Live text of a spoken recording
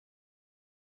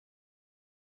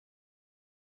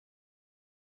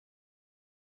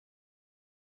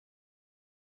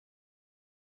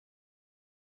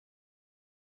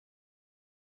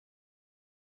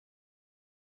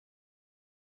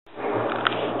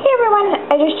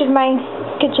I just did my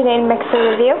KitchenAid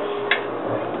mixer review.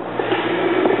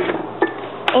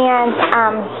 And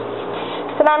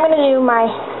so now I'm going to do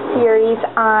my series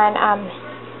on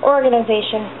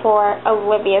organization for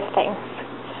Olivia's things.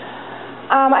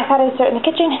 I thought I'd start in the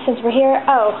kitchen since we're here.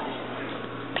 Oh,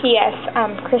 P.S.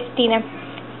 Christina,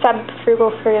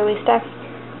 Sub-Frugal Frugalista.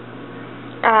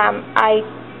 I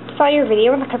saw your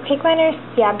video on the cupcake liners.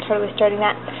 Yeah, I'm totally starting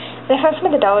that. And I found some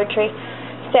at the Dollar Tree.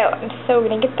 So I'm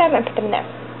going to get them and put them in there.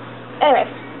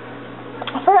 Anyways,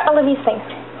 for Olivia's things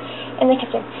in the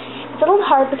kitchen. It's a little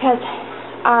hard because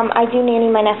I do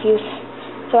nanny my nephews,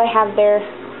 so I have their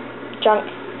junk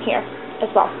here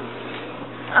as well.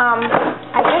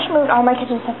 I just moved all my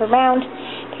kitchen stuff around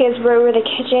because where the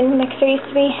kitchen mixer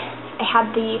used to be, I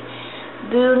had the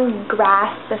Boone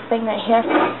Grass, this thing right here,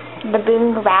 the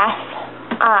Boone Grass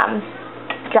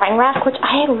drying rack, which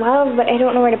I love, but I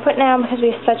don't know where to put now because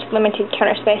we have such limited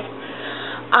counter space.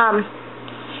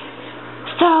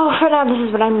 So for now, this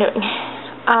is what I'm doing.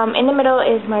 In the middle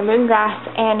is my Boone Grass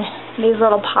and these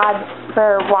little pods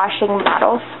for washing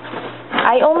bottles.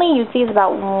 I only use these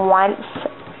about once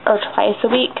or twice a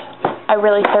week. I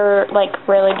really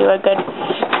do a good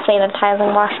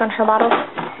sanitizing wash on her bottles.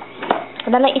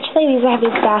 And then each of these I have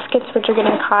these baskets which are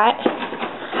getting caught.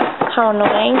 How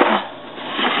annoying.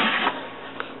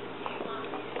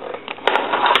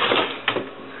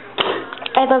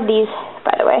 I love these,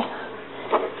 by the way.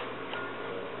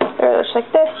 They're looks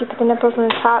like this. You put the nipples on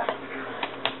the top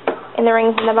and the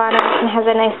rings in the bottom, and it has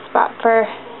a nice spot for,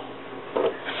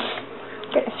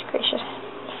 goodness gracious,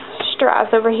 straws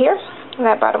over here. And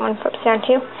that bottom one flips down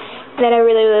too. And then I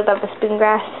really love this Boone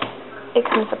Grass. It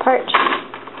comes apart.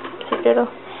 Cute doodle.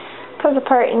 Comes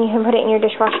apart and you can put it in your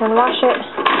dishwasher and wash it.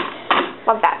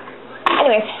 Love that.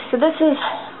 Anyways, so this is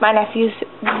my nephew's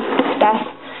stuff.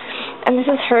 And this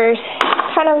is hers.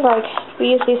 Kind of like,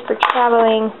 we use these for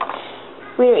traveling.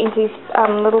 We don't use these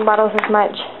little bottles as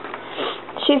much.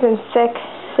 She's been sick,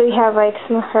 so we have like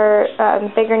some of her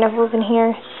bigger nipples in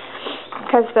here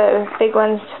because the big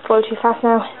ones flow too fast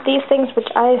now. These things,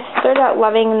 which I started out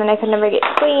loving and then I could never get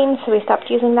clean, so we stopped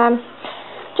using them.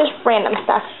 Just random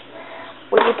stuff.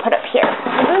 What do you put up here?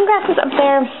 The Boone Grass is up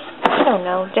there. I don't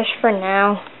know, just for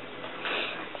now.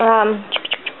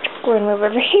 We're going to move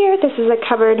over here. This is a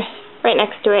cupboard right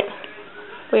next to it.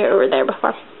 We were over there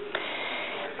before.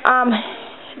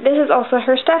 This is also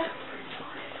her stuff.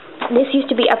 This used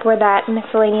to be up where that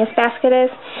miscellaneous basket is,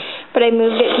 but I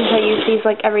moved it since I use these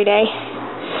like every day.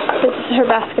 This is her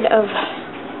basket of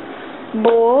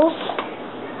bowls.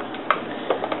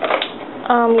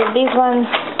 We have these ones.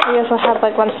 We also have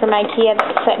like ones from IKEA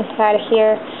that sit inside of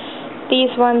here.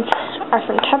 These ones are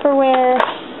from Tupperware.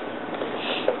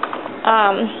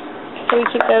 So we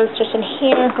keep those just in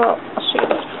here. Well, I'll show you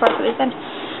this before I put these in.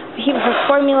 We keep her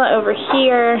formula over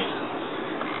here.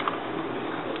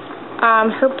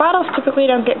 Her bottles typically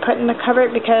don't get put in the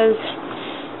cupboard because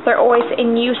they're always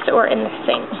in use or in the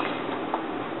sink.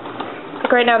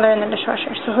 Like right now they're in the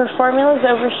dishwasher. So her formula's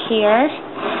over here.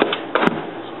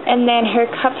 And then her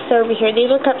cups are over here.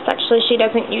 These are cups actually she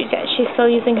doesn't use yet. She's still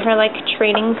using her like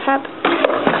training cup.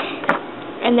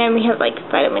 And then we have like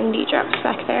vitamin D drops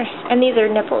back there. And these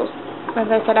are nipples. As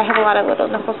I said, I have a lot of little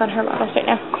nipples on her bottles right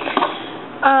now.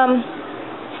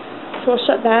 So we'll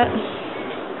shut that.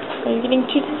 Are you getting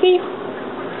too dizzy?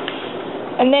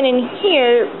 And then in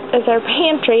here is our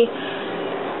pantry.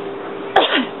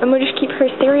 And we'll just keep her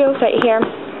cereals right here.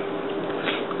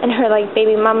 And her like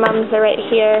baby mums are right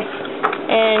here.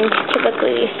 And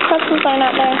typically these pretzels are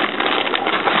not there.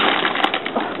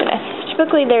 Oh goodness.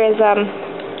 Typically there is a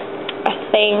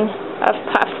thing of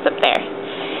puffs up there.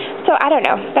 So I don't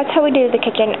know. That's how we do the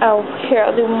kitchen. Oh, here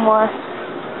I'll do more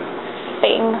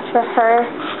things for her.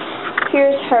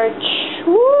 Here's her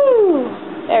woo!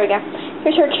 There we go.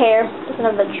 Here's her chair. Doesn't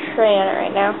have the tray on it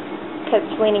right now because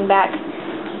it's leaning back.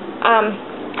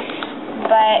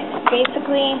 But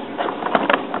basically,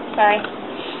 sorry,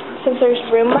 since there's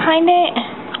room behind it,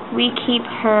 we keep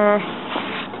her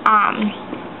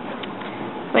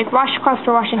like washcloths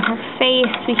for washing her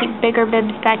face. We keep bigger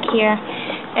bibs back here,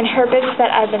 and her bibs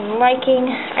that I've been liking,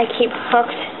 I keep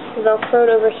hooked, velcroed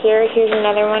over here. Here's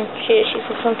another one. She uses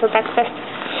this one for breakfast.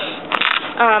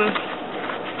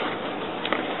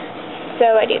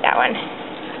 So I do that one.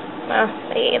 Well,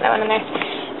 I get that one in there.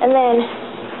 And then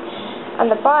on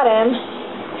the bottom,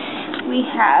 we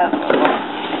have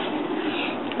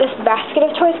this basket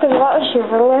of toys, because a lot when she was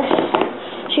littler,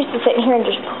 she used to sit in here and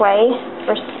just play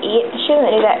versus eat. She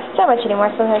doesn't do that so much anymore.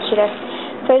 Sometimes she does.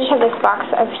 So I just have this box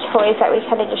of toys that we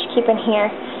kind of just keep in here.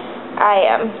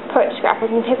 I put scrap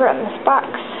wrapping paper on this box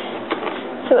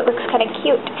so it looks kind of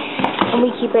cute, and we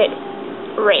keep it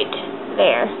right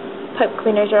there. Pipe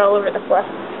cleaners are all over the floor.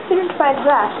 So just besides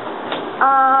that,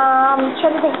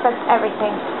 trying to think if that's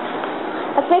everything.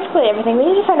 That's basically everything. We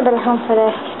need to find a better home for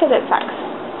this, because it sucks.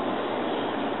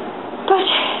 But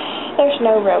there's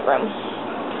no real room.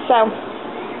 So,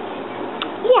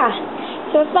 yeah.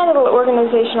 So that's my little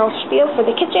organizational spiel for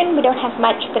the kitchen. We don't have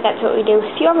much, but that's what we do.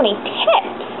 If you have any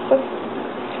tips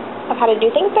of how to do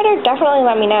things better, definitely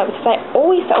let me know, because I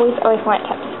always want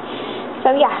tips.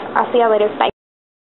 So yeah, I'll see y'all later. Bye.